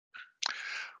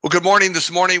Well, good morning.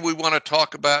 This morning we want to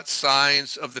talk about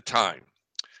signs of the time.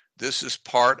 This is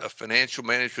part of Financial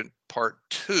Management Part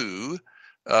 2,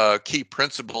 Key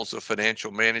Principles of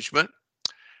Financial Management.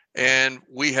 And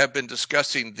we have been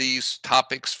discussing these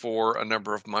topics for a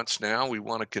number of months now. We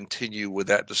want to continue with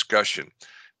that discussion.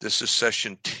 This is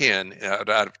session 10 out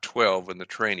of 12 in the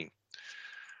training.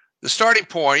 The starting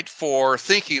point for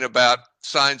thinking about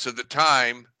signs of the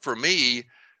time for me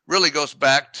really goes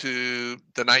back to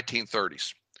the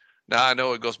 1930s. Now, I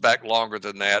know it goes back longer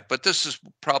than that, but this is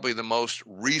probably the most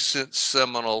recent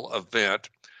seminal event.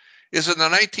 Is in the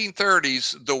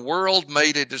 1930s, the world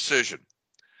made a decision.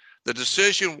 The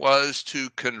decision was to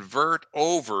convert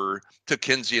over to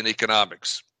Keynesian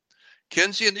economics.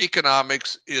 Keynesian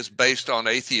economics is based on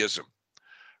atheism.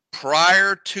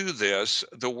 Prior to this,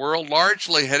 the world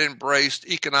largely had embraced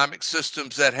economic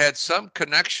systems that had some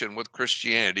connection with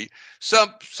Christianity, some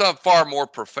far more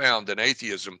profound than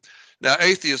atheism. Now,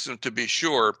 atheism, to be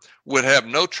sure, would have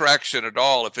no traction at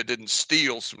all if it didn't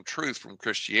steal some truth from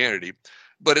Christianity,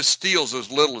 but it steals as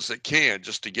little as it can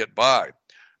just to get by.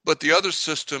 But the other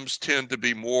systems tend to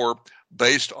be more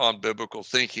based on biblical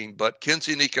thinking, but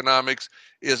Keynesian economics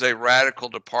is a radical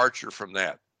departure from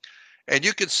that. And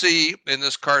you can see in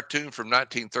this cartoon from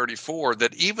 1934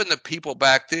 that even the people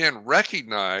back then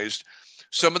recognized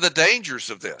some of the dangers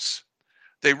of this.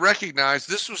 They recognized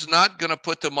this was not going to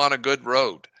put them on a good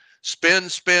road. Spin,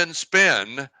 spin,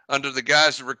 spin under the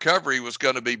guise of recovery was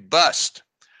going to be bust.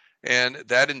 And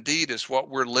that indeed is what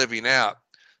we're living out.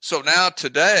 So now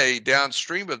today,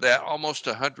 downstream of that, almost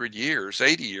 100 years,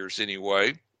 80 years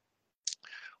anyway,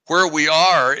 where we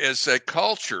are as a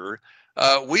culture,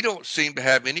 we don't seem to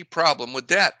have any problem with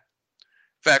debt.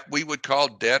 In fact, we would call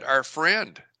debt our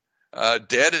friend.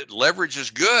 Leverage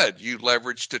is good. You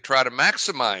leverage to try to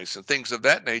maximize and things of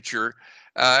that nature.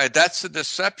 That's the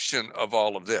deception of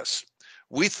all of this.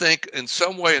 We think in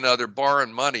some way or another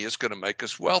borrowing money is going to make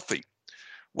us wealthy.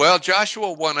 Well,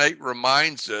 Joshua 1:8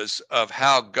 reminds us of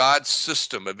how God's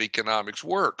system of economics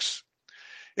works.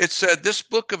 It said, this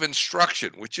book of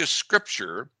instruction, which is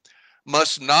scripture,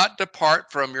 must not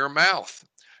depart from your mouth.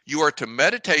 You are to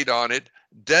meditate on it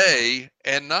day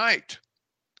and night,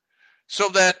 so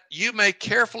that you may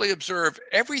carefully observe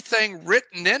everything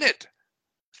written in it,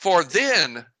 for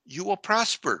then you will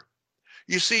prosper.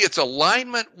 You see, it's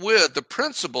alignment with the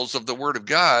principles of the Word of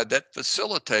God that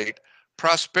facilitate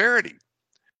prosperity.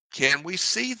 Can we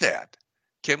see that?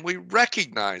 Can we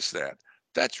recognize that?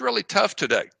 That's really tough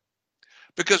today,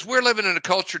 because we're living in a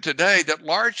culture today that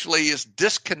largely is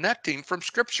disconnecting from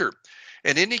Scripture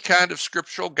and any kind of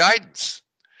scriptural guidance.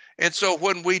 And so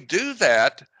when we do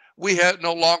that, we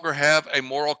no longer have a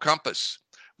moral compass.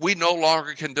 We no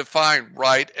longer can define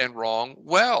right and wrong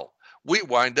well. We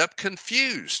wind up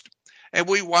confused, and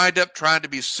we wind up trying to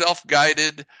be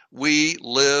self-guided. We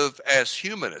live as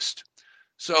humanists.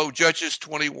 So Judges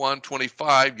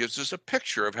 21:25 gives us a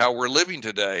picture of how we're living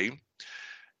today.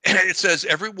 And it says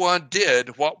everyone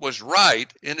did what was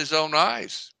right in his own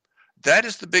eyes. That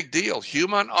is the big deal.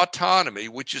 Human autonomy,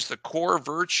 which is the core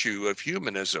virtue of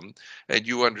humanism, and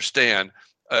you understand,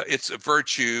 it's a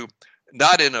virtue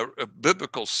not in a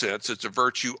biblical sense. It's a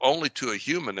virtue only to a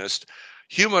humanist.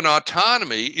 Human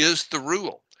autonomy is the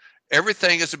rule.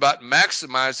 Everything is about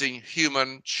maximizing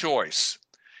human choice,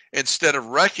 instead of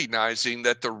recognizing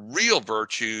that the real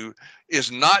virtue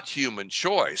is not human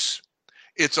choice.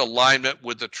 It's alignment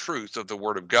with the truth of the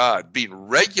Word of God, being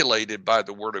regulated by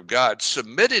the Word of God,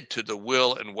 submitted to the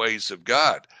will and ways of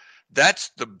God. That's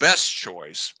the best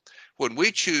choice. When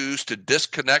we choose to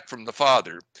disconnect from the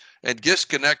Father and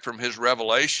disconnect from His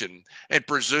revelation and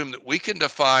presume that we can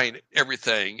define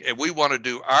everything and we want to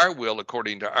do our will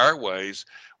according to our ways,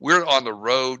 we're on the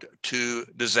road to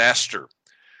disaster.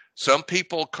 Some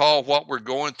people call what we're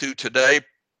going through today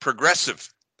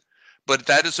progressive, but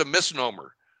that is a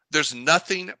misnomer. There's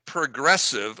nothing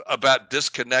progressive about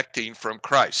disconnecting from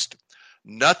Christ.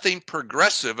 Nothing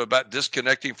progressive about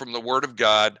disconnecting from the Word of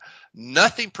God.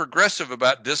 Nothing progressive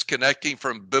about disconnecting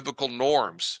from biblical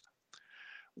norms.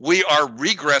 We are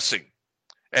regressing,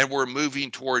 and we're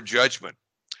moving toward judgment.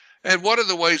 And one of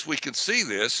the ways we can see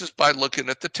this is by looking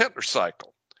at the Tentler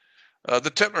cycle.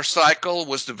 The Tentler cycle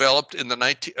was developed in the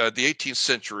 18th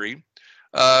century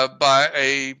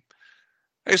by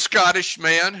a Scottish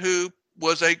man who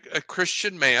was a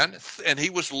Christian man, and he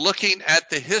was looking at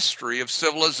the history of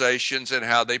civilizations and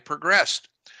how they progressed.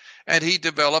 And he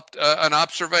developed an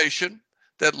observation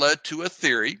that led to a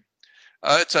theory.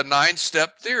 It's a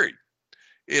 9-step theory.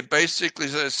 It basically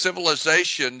says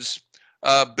civilizations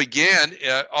began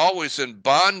always in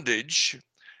bondage,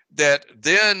 that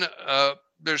then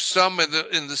there's some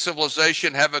in the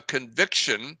civilization have a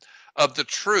conviction of the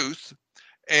truth,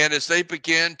 and as they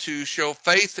begin to show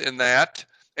faith in that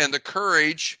and the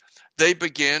courage, they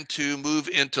begin to move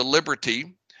into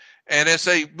liberty. And as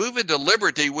they move into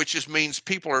liberty, which just means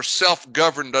people are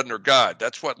self-governed under God,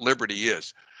 that's what liberty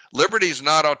is. Liberty is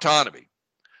not autonomy.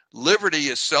 Liberty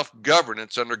is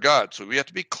self-governance under God. So we have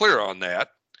to be clear on that.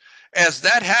 As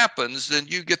that happens, then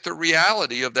you get the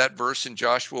reality of that verse in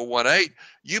Joshua 1:8.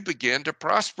 You begin to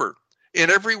prosper in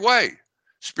every way,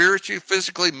 spiritually,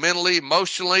 physically, mentally,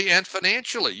 emotionally, and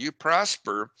financially. You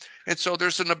prosper. And so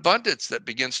there's an abundance that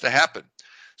begins to happen.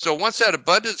 So once that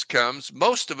abundance comes,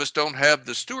 most of us don't have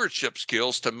the stewardship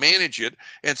skills to manage it.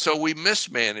 And so we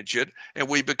mismanage it and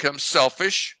we become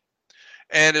selfish.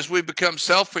 And as we become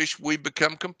selfish, we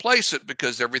become complacent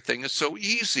because everything is so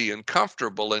easy and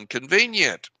comfortable and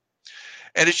convenient.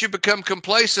 And as you become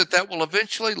complacent, that will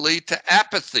eventually lead to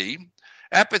apathy.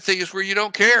 Apathy is where you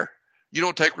don't care. You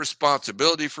don't take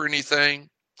responsibility for anything.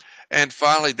 And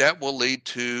finally, that will lead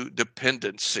to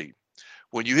dependency.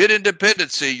 When you hit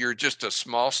independency, you're just a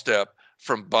small step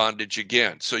from bondage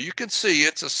again. So you can see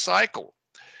it's a cycle.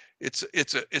 It's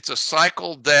a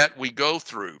cycle that we go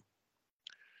through.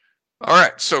 All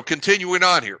right, so continuing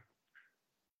on here.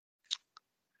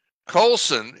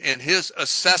 Colson, in his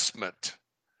assessment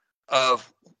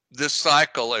of this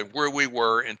cycle and where we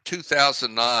were in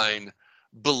 2009,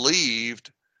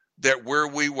 believed that where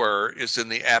we were is in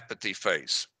the apathy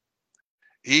phase.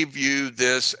 He viewed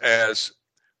this as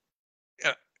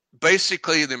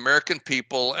basically the American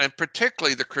people, and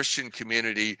particularly the Christian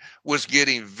community, was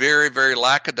getting very, very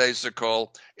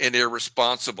lackadaisical and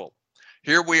irresponsible.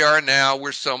 Here we are now,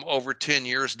 we're some over 10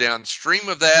 years downstream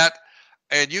of that,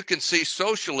 and you can see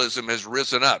socialism has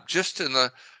risen up just in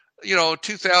the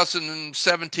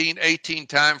 2017-18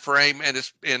 time frame,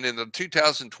 and in the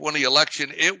 2020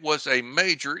 election, it was a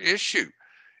major issue.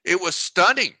 It was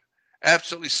stunning,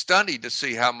 absolutely stunning to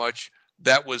see how much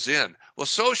that was in. Well,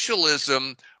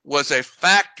 socialism was a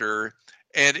factor,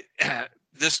 and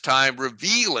this time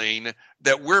revealing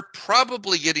that we're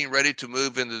probably getting ready to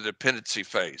move into the dependency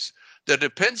phase. The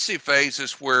dependency phase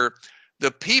is where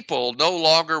the people no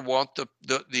longer want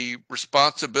the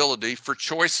responsibility for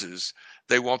choices.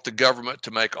 They want the government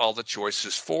to make all the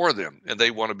choices for them, and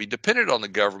they want to be dependent on the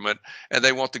government, and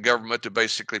they want the government to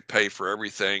basically pay for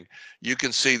everything. You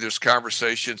can see there's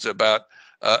conversations about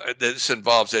this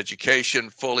involves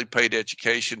education, fully paid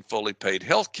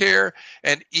health care,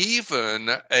 and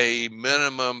even a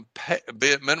minimum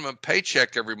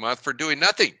paycheck every month for doing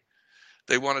nothing.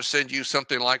 They want to send you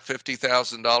something like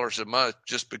 $50,000 a month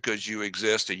just because you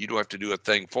exist and you don't have to do a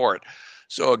thing for it.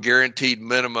 So a guaranteed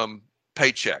minimum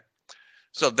paycheck.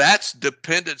 So that's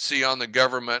dependency on the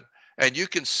government. And you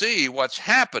can see what's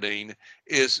happening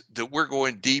is that we're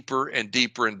going deeper and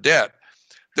deeper in debt.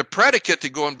 The predicate to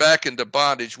going back into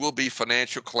bondage will be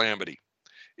financial calamity.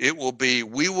 It will be,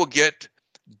 we will get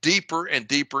deeper and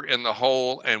deeper in the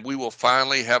hole, and we will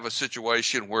finally have a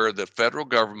situation where the federal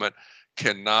government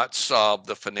cannot solve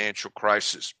the financial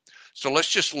crisis. So let's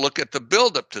just look at the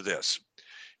buildup to this.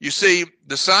 You see,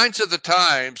 the signs of the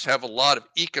times have a lot of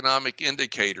economic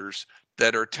indicators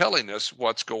that are telling us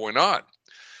what's going on.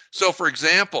 So, for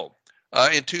example,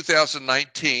 in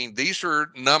 2019, these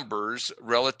are numbers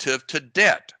relative to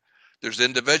debt. There's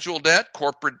individual debt,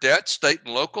 corporate debt, state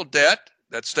and local debt,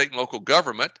 that's state and local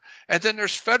government, and then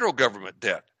there's federal government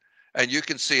debt. And you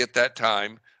can see at that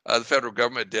time, the federal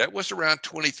government debt was around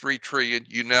 23 trillion.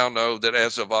 You now know that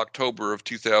as of October of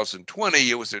 2020,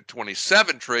 it was at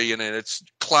 27 trillion, and it's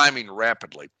climbing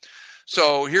rapidly.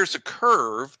 So here's a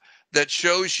curve that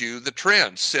shows you the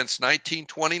trends since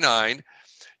 1929.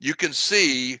 You can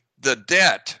see the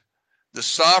debt, the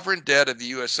sovereign debt of the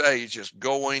USA is just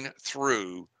going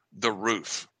through the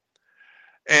roof.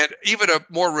 And even a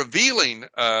more revealing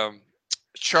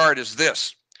chart is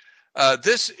this.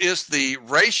 This is the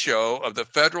ratio of the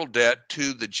federal debt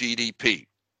to the GDP.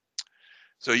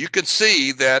 So you can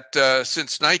see that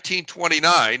since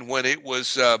 1929, when it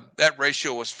was that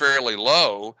ratio was fairly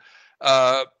low,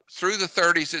 through the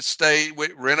 30s it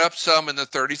went up some in the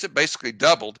 30s. It basically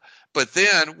doubled. But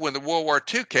then when the World War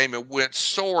II came, it went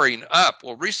soaring up.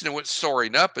 Well, the reason it went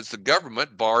soaring up is the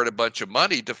government borrowed a bunch of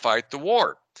money to fight the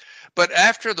war. But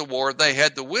after the war, they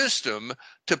had the wisdom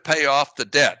to pay off the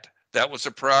debt. That was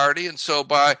a priority. And so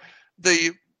by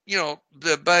the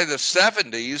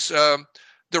 70s,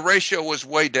 the ratio was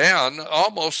way down,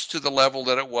 almost to the level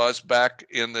that it was back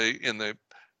in the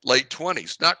late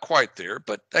 20s. Not quite there,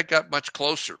 but that got much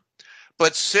closer.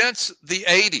 But since the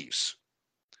 80s,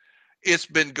 it's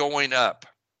been going up.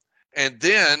 And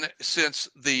then since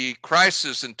the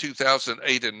crisis in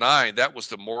 2008 and 9, that was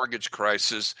the mortgage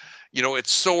crisis, it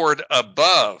soared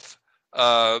above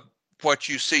what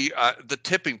you see the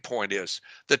tipping point is.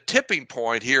 The tipping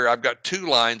point here, I've got two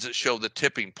lines that show the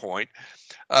tipping point.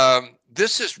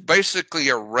 This is basically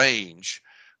a range.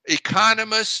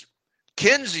 Economists,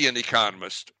 Keynesian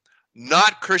economists,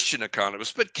 not Christian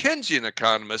economists, but Keynesian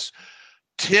economists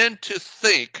tend to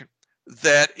think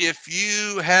that if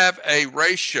you have a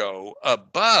ratio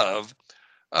above,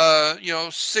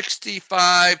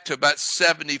 65 to about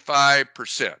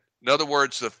 75%, in other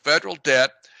words, the federal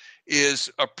debt is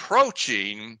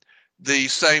approaching the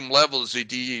same level as the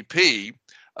GDP,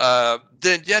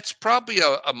 then that's probably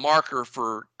a marker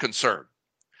for concern.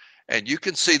 And you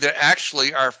can see that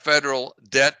actually our federal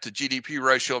debt to GDP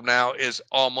ratio now is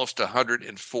almost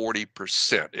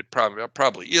 140%. It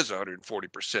probably is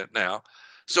 140% now.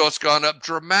 So it's gone up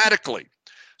dramatically.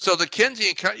 So the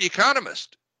Keynesian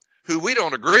economist, who we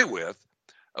don't agree with,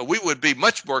 we would be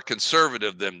much more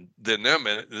conservative than them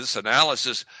in this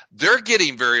analysis. They're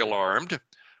getting very alarmed.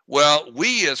 Well,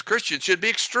 we as Christians should be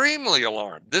extremely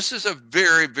alarmed. This is a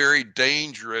very, very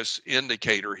dangerous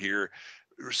indicator here,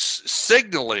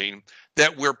 signaling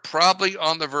that we're probably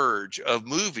on the verge of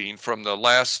moving from the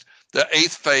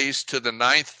 8th phase to the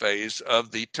 9th phase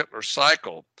of the Tytler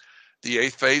cycle. The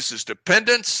 8th phase is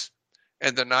dependence,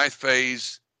 and the 9th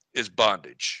phase is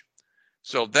bondage.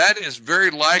 So that is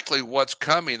very likely what's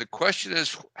coming. The question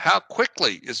is, how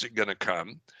quickly is it going to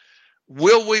come?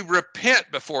 Will we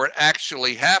repent before it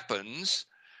actually happens?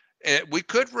 We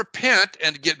could repent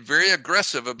and get very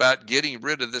aggressive about getting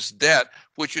rid of this debt,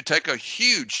 which would take a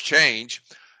huge change,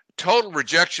 total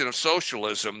rejection of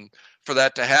socialism for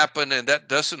that to happen, and that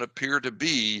doesn't appear to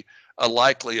be a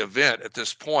likely event at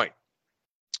this point.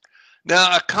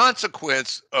 Now, a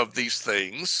consequence of these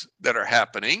things that are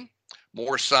happening,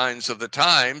 more signs of the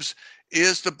times,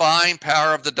 is the buying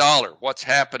power of the dollar. What's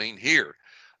happening here?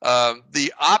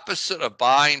 The opposite of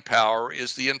buying power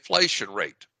is the inflation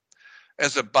rate.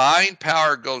 As the buying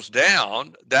power goes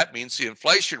down, that means the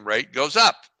inflation rate goes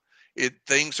up.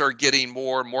 Things are getting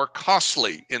more and more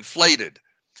costly, inflated.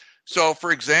 So,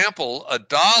 for example, a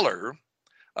dollar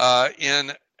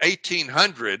in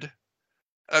 1800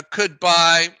 could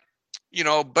buy,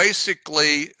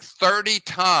 basically 30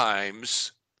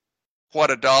 times what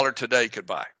a dollar today could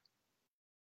buy.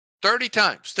 30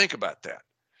 times. Think about that.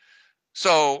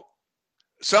 So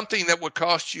something that would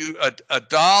cost you a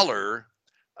dollar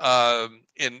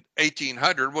in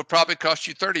 1800 would probably cost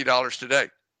you $30 today.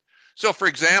 So, for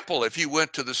example, if you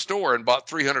went to the store and bought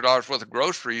 $300 worth of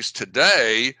groceries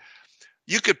today,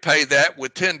 you could pay that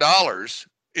with $10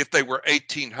 if they were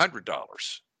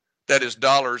 $1,800. That is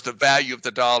dollars, the value of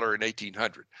the dollar in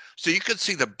 1800. So you can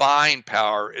see the buying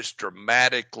power is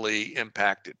dramatically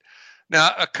impacted.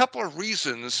 Now, a couple of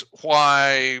reasons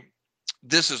why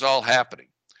this is all happening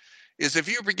is if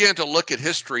you begin to look at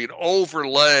history and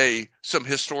overlay some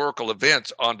historical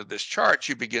events onto this chart,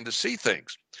 you begin to see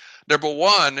things. Number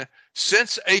one,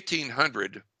 since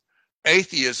 1800,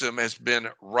 atheism has been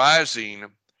rising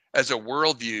as a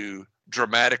worldview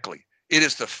dramatically. It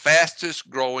is the fastest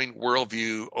growing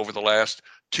worldview over the last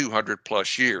 200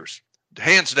 plus years,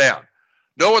 hands down.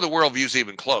 No other worldview is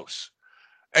even close.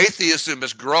 Atheism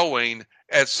is growing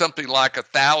at something like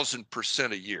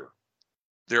 1,000% a year,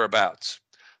 thereabouts.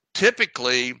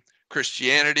 Typically,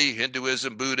 Christianity,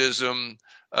 Hinduism, Buddhism,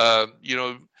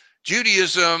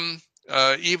 Judaism,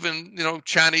 even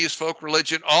Chinese folk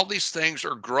religion, all these things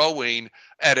are growing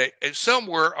at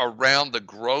somewhere around the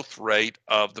growth rate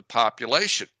of the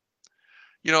population.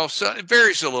 So it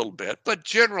varies a little bit, but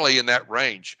generally in that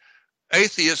range.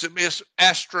 Atheism is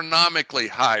astronomically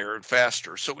higher and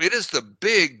faster. So it is the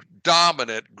big,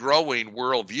 dominant, growing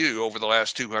worldview over the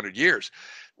last 200 years.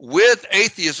 With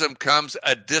atheism comes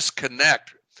a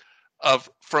disconnect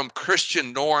from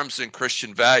Christian norms and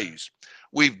Christian values.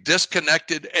 We've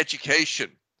disconnected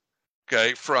education,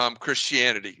 from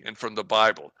Christianity and from the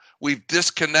Bible. We've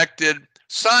disconnected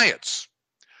science.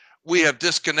 We have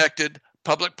disconnected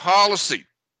public policy.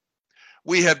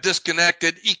 We have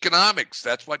disconnected economics.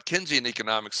 That's what Keynesian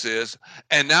economics is.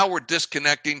 And now we're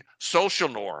disconnecting social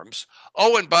norms.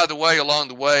 Oh, and by the way, along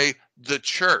the way, the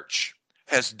church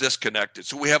has disconnected.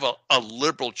 So we have a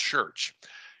liberal church.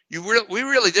 We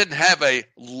really didn't have a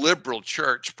liberal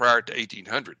church prior to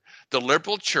 1800. The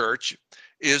liberal church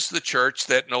is the church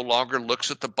that no longer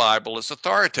looks at the Bible as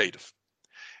authoritative.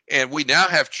 And we now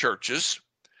have churches,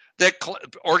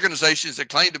 organizations that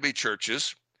claim to be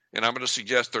churches, and I'm going to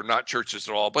suggest they're not churches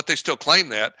at all, but they still claim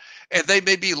that, and they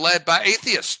may be led by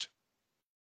atheists.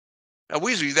 Now,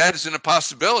 we view that as an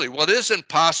impossibility. Well, it isn't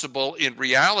possible in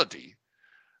reality,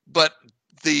 but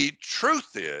the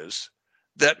truth is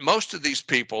that most of these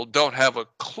people don't have a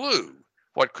clue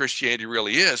what Christianity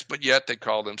really is, but yet they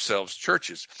call themselves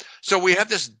churches. So we have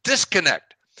this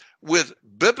disconnect with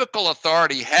biblical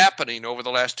authority happening over the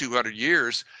last 200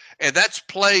 years, and that's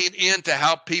playing into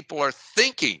how people are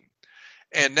thinking.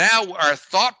 And now our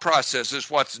thought process is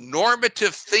what's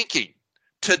normative thinking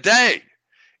today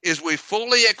is we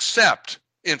fully accept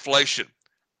inflation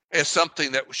as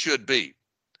something that should be.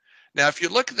 Now, if you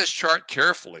look at this chart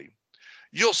carefully,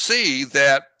 you'll see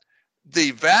that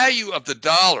the value of the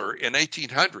dollar in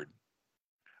 1800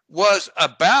 was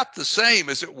about the same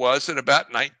as it was in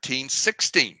about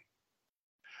 1916.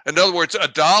 In other words, a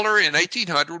dollar in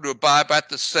 1800 would buy about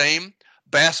the same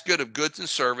basket of goods and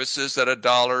services that a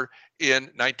dollar in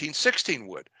 1916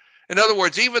 would. In other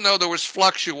words, even though there was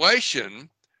fluctuation,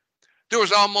 there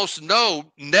was almost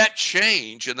no net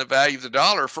change in the value of the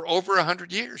dollar for over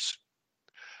 100 years.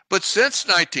 But since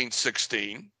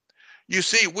 1916, you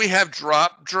see, we have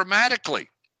dropped dramatically.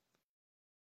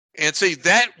 And see,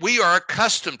 that we are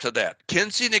accustomed to that.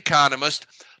 Keynesian economists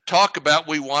talk about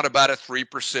we want about a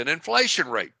 3% inflation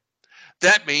rate.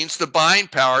 That means the buying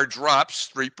power drops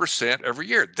 3% every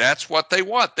year. That's what they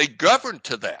want. They govern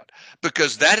to that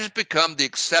because that has become the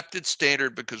accepted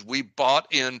standard because we bought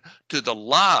into the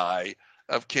lie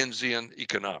of Keynesian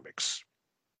economics.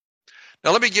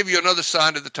 Now, let me give you another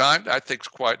sign of the time that I think is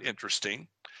quite interesting.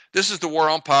 This is the war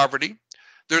on poverty.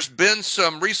 There's been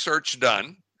some research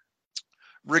done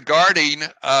regarding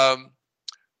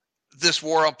this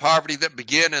war on poverty that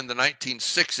began in the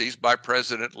 1960s by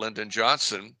President Lyndon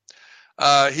Johnson.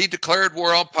 He declared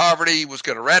war on poverty. He was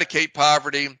going to eradicate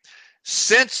poverty.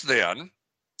 Since then,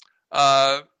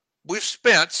 we've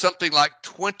spent something like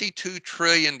 $22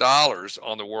 trillion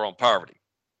on the war on poverty.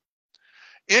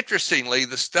 Interestingly,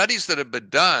 the studies that have been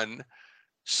done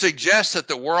suggest that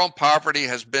the war on poverty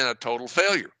has been a total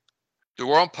failure. The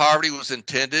war on poverty was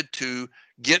intended to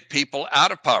get people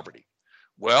out of poverty.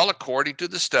 Well, according to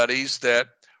the studies, that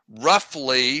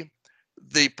roughly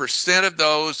the percent of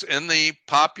those in the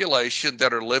population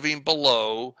that are living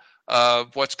below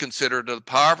what's considered the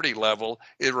poverty level,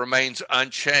 it remains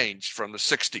unchanged from the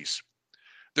 60s.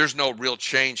 There's no real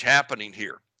change happening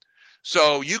here.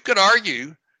 So you could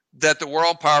argue that the war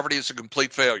on poverty is a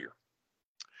complete failure.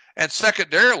 And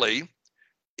secondarily,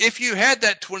 if you had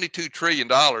that $22 trillion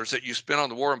that you spent on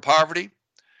the war on poverty,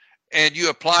 and you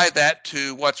apply that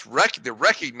to what's the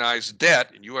recognized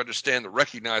debt, and you understand the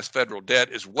recognized federal debt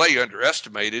is way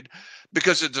underestimated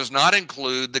because it does not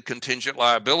include the contingent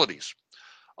liabilities.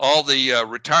 All the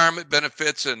retirement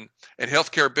benefits and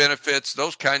healthcare benefits,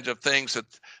 those kinds of things that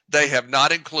they have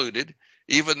not included,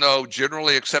 even though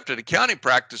generally accepted accounting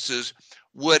practices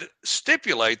would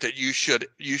stipulate that you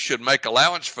should make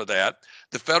allowance for that.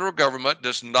 The federal government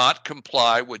does not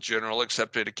comply with general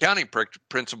accepted accounting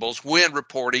principles when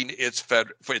reporting its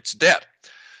debt.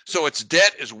 So its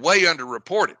debt is way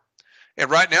underreported. And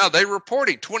right now they're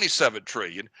reporting 27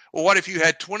 trillion. Well, what if you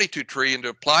had 22 trillion to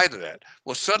apply to that?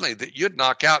 Well, suddenly you'd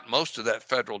knock out most of that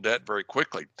federal debt very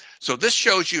quickly. So this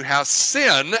shows you how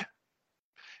sin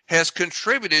has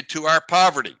contributed to our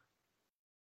poverty.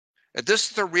 And this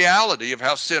is the reality of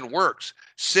how sin works.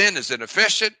 Sin is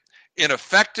inefficient,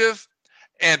 ineffective,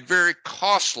 and very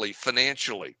costly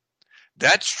financially.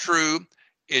 That's true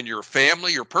in your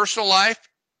family, your personal life.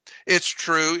 It's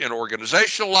true in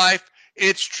organizational life.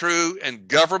 It's true in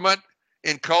government,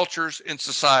 in cultures, in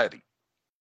society.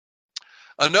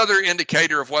 Another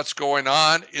indicator of what's going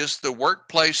on is the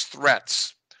workplace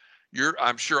threats.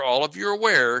 I'm sure all of you are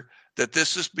aware that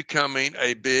this is becoming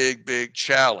a big, big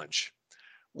challenge.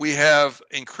 We have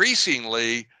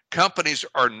increasingly companies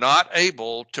are not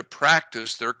able to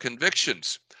practice their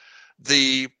convictions.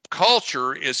 The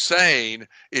culture is saying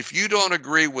if you don't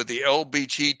agree with the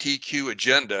LGBTQ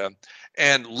agenda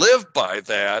and live by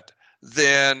that,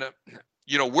 then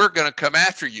we're going to come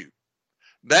after you.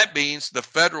 That means the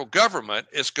federal government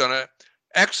is going to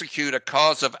execute a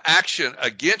cause of action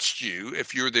against you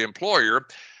if you're the employer.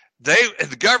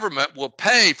 The government will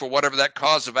pay for whatever that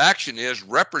cause of action is,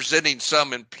 representing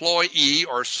some employee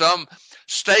or some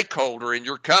stakeholder in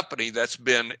your company that's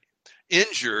been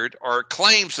injured or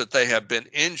claims that they have been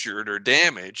injured or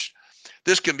damaged.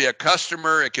 This can be a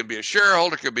customer, it can be a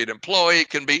shareholder, it can be an employee, it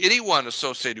can be anyone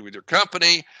associated with your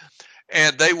company,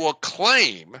 and they will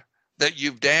claim that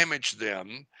you've damaged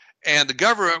them, and the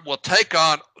government will take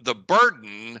on the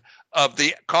burden of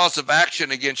the cause of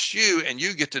action against you, and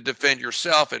you get to defend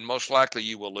yourself, and most likely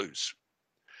you will lose.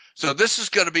 So this is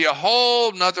going to be a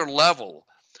whole nother level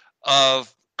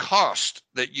of cost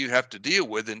that you have to deal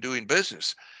with in doing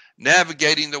business,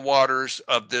 navigating the waters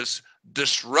of this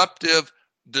disruptive,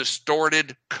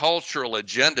 distorted cultural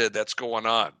agenda that's going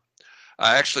on.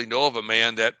 I actually know of a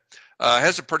man that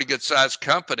has a pretty good sized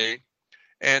company.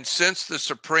 And since the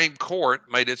Supreme Court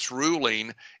made its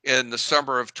ruling in the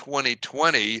summer of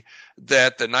 2020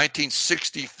 that the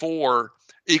 1964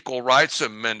 Equal Rights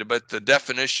Amendment, the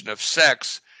definition of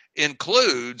sex,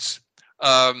 includes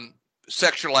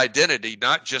sexual identity,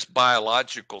 not just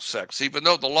biological sex, even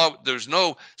though the law, there's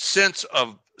no sense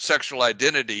of sexual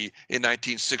identity in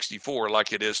 1964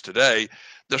 like it is today.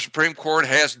 The Supreme Court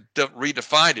has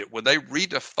redefined it. When they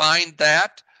redefined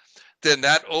that, then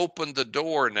that opened the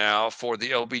door now for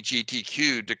the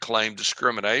LGBTQ to claim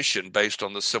discrimination based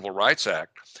on the Civil Rights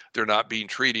Act. They're not being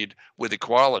treated with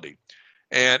equality.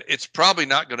 And it's probably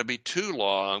not going to be too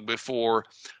long before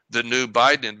the new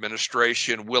Biden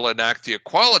administration will enact the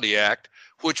Equality Act,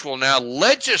 which will now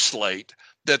legislate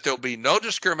that there'll be no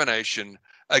discrimination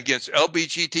against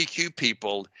LGBTQ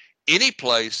people any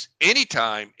place,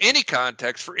 anytime, any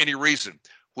context, for any reason,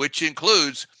 which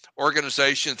includes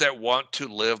organizations that want to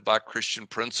live by Christian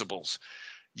principles.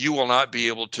 You will not be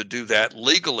able to do that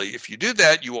legally. If you do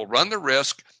that, you will run the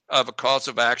risk of a cause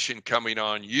of action coming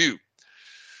on you.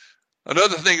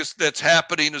 Another thing that's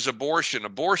happening is abortion.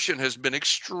 Abortion has been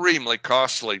extremely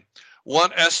costly.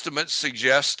 One estimate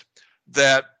suggests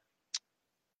that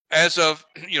as of,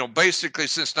 basically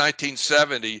since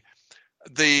 1970,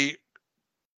 the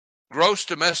gross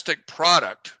domestic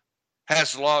product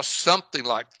has lost something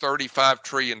like $35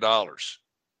 trillion.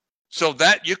 So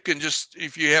that you can just,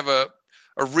 if you have a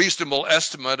reasonable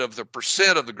estimate of the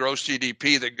percent of the gross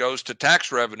GDP that goes to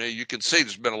tax revenue, you can see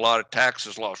there's been a lot of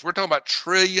taxes lost. We're talking about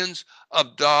trillions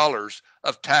of dollars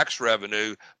of tax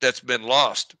revenue that's been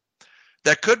lost.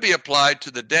 That could be applied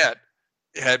to the debt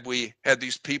had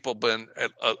these people been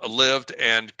lived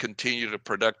and continued a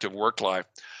productive work life.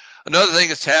 Another thing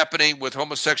that's happening with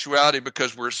homosexuality,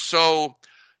 because we're so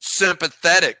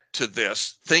sympathetic to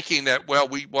this, thinking that, well,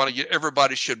 we want to get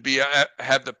everybody should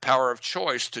have the power of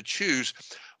choice to choose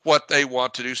what they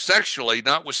want to do sexually,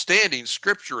 notwithstanding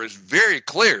Scripture is very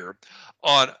clear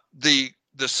on the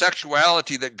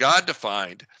sexuality that God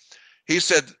defined. He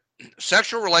said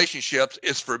sexual relationships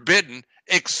is forbidden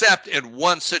except in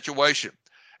one situation,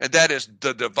 and that is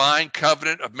the divine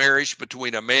covenant of marriage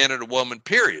between a man and a woman,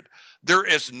 period. There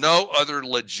is no other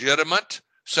legitimate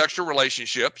sexual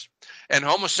relationships. And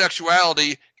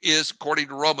homosexuality is, according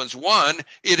to Romans 1,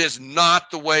 it is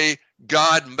not the way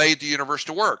God made the universe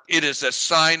to work. It is a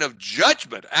sign of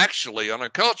judgment, actually, on a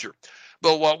culture.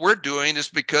 But what we're doing is,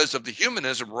 because of the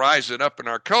humanism rising up in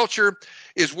our culture,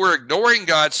 is we're ignoring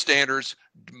God's standards,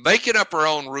 making up our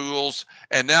own rules,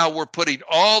 and now we're putting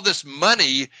all this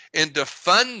money into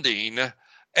funding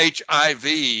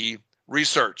HIV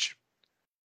research.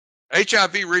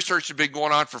 HIV research has been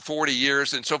going on for 40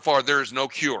 years, and so far there is no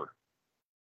cure.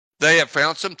 They have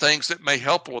found some things that may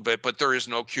help a little bit, but there is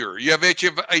no cure. You have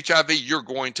HIV, you're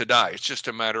going to die. It's just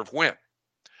a matter of when.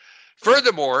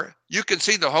 Furthermore, you can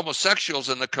see the homosexuals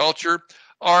in the culture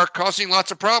are causing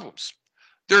lots of problems.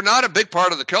 They're not a big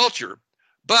part of the culture,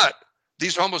 but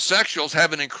these homosexuals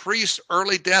have an increased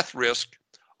early death risk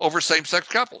over same-sex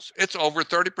couples. It's over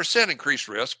 30% increased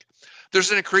risk. There's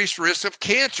an increased risk of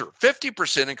cancer,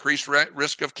 50% increased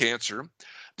risk of cancer.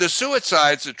 The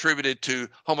suicides attributed to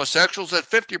homosexuals at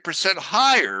 50%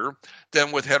 higher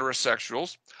than with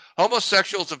heterosexuals.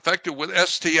 Homosexuals affected with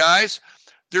STIs,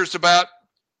 there's about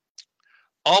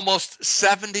almost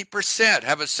 70%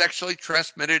 have a sexually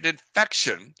transmitted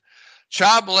infection.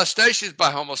 Child molestations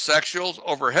by homosexuals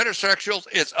over heterosexuals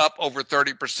is up over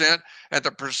 30%, and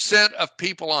the percent of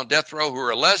people on death row who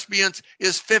are lesbians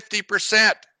is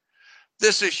 50%.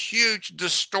 This is huge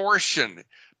distortion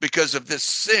because of this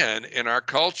sin in our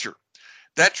culture.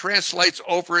 That translates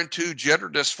over into gender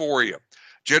dysphoria.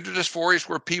 Gender dysphoria is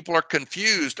where people are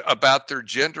confused about their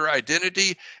gender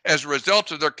identity. As a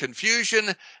result of their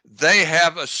confusion, they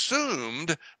have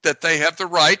assumed that they have the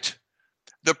right,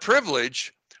 the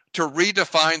privilege to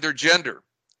redefine their gender.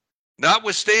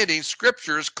 Notwithstanding,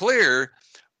 Scripture is clear.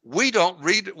 We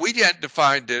can't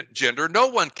define the gender. No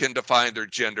one can define their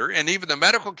gender. And even the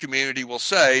medical community will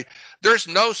say there's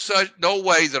no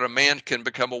way that a man can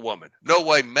become a woman. No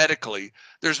way medically.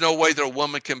 There's no way that a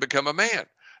woman can become a man.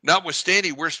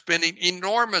 Notwithstanding, we're spending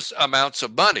enormous amounts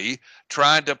of money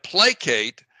trying to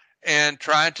placate and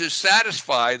trying to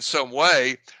satisfy in some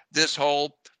way this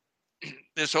whole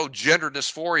gender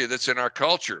dysphoria that's in our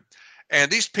culture. And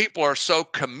these people are so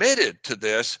committed to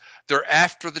this, they're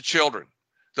after the children.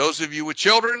 Those of you with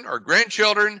children or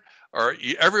grandchildren,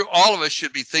 all of us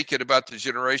should be thinking about the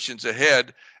generations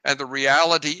ahead. And the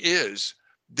reality is,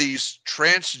 these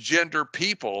transgender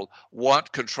people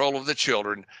want control of the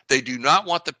children. They do not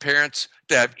want the parents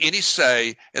to have any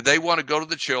say, and they want to go to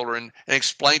the children and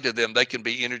explain to them they can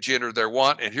be any gender they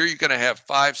want. And here you're going to have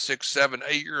 5, 6, 7,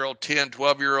 8-year-old, 10,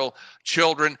 12-year-old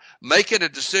children making a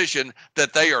decision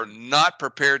that they are not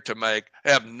prepared to make,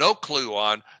 have no clue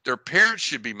on. Their parents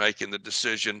should be making the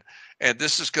decision. And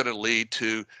this is going to lead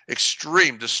to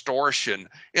extreme distortion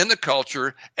in the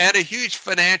culture and a huge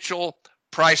financial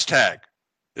price tag.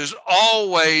 There's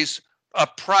always a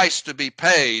price to be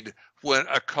paid when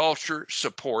a culture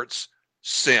supports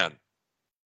sin.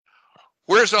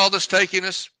 Where's all this taking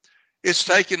us? It's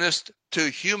taking us to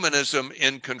humanism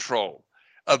in control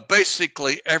of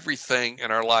basically everything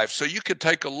in our life. So you could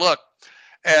take a look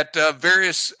at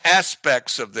various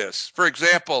aspects of this. For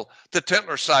example, the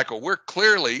Tytler cycle.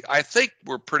 I think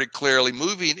we're pretty clearly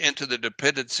moving into the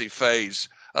dependency phase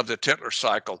of the Tytler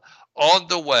cycle, on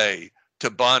the way to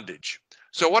bondage.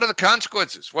 So what are the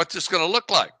consequences? What's this going to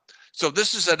look like? So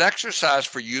this is an exercise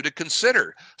for you to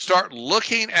consider. Start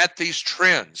looking at these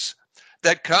trends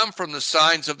that come from the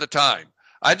signs of the time.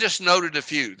 I just noted a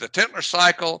few. The Tytler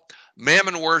cycle,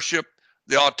 mammon worship,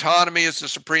 the autonomy as the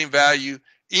supreme value,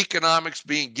 economics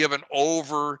being given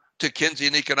over to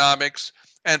Keynesian economics,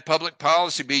 and public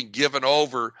policy being given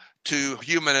over to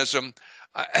humanism.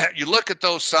 You look at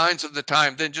those signs of the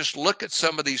time, then just look at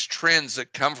some of these trends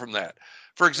that come from that.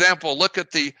 For example, look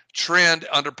at the trend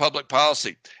under public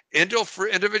policy.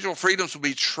 Individual freedoms will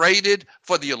be traded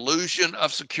for the illusion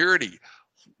of security.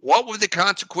 What were the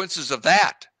consequences of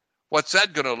that? What's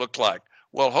that going to look like?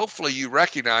 Well, hopefully you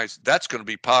recognize that's going to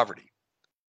be poverty.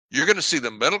 You're going to see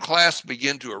the middle class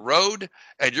begin to erode,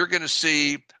 and you're going to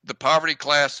see the poverty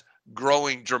class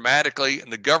growing dramatically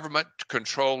and the government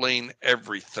controlling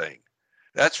everything.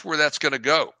 That's where that's going to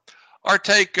go. Or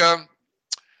take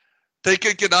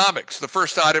economics. The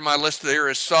first item I listed there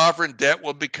is sovereign debt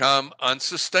will become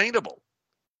unsustainable.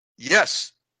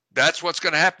 Yes, that's what's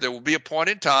going to happen. There will be a point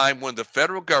in time when the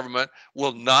federal government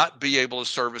will not be able to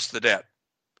service the debt.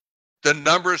 The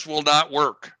numbers will not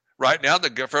work. Right now, the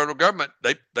federal government,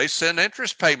 they send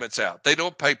interest payments out. They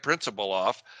don't pay principal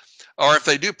off. Or if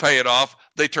they do pay it off,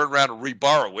 they turn around and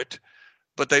reborrow it.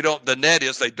 But they don't. The net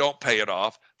is they don't pay it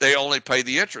off. They only pay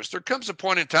the interest. There comes a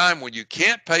point in time when you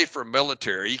can't pay for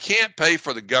military, you can't pay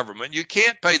for the government, you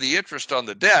can't pay the interest on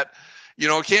the debt, you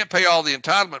can't pay all the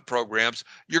entitlement programs.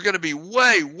 You're going to be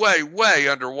way, way, way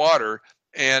underwater,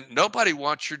 and nobody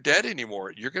wants your debt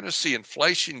anymore. You're going to see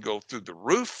inflation go through the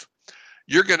roof.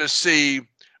 You're going to see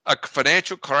a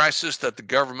financial crisis that the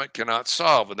government cannot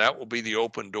solve, and that will be the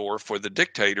open door for the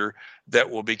dictator that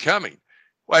will be coming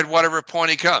at whatever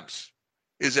point he comes.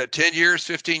 Is that 10 years,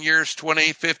 15 years,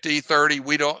 20, 50, 30?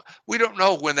 We don't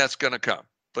know when that's going to come,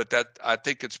 but that I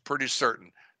think it's pretty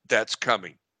certain that's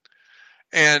coming.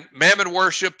 And mammon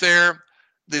worship there,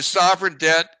 the sovereign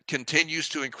debt continues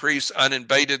to increase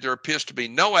unabated. There appears to be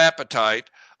no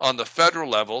appetite on the federal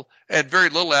level and very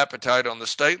little appetite on the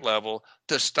state level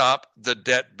to stop the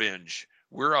debt binge.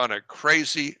 We're on a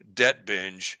crazy debt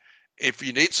binge. If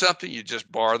you need something, you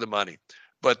just borrow the money.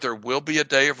 But there will be a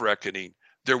day of reckoning.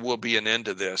 There will be an end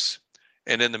to this.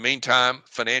 And in the meantime,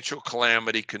 financial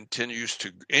calamity continues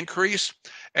to increase,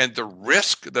 and the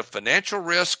risk, the financial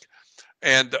risk,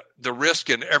 and the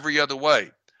risk in every other way,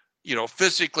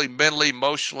 physically, mentally,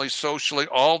 emotionally, socially,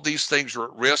 all these things are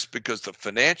at risk because the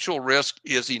financial risk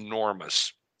is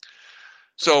enormous.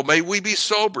 So may we be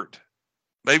sobered.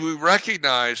 May we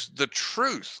recognize the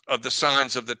truth of the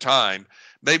signs of the time.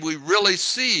 May we really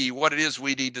see what it is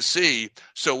we need to see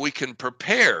so we can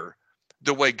prepare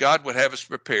the way God would have us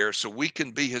prepare, so we can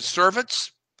be his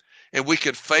servants and we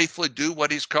can faithfully do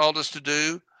what he's called us to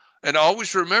do. And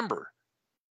always remember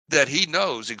that he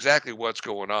knows exactly what's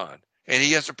going on, and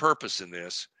he has a purpose in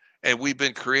this. And we've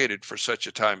been created for such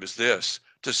a time as this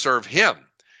to serve him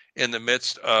in the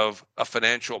midst of a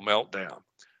financial meltdown.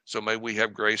 So may we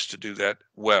have grace to do that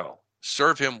well.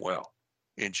 Serve him well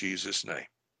in Jesus' name.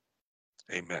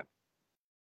 Amen.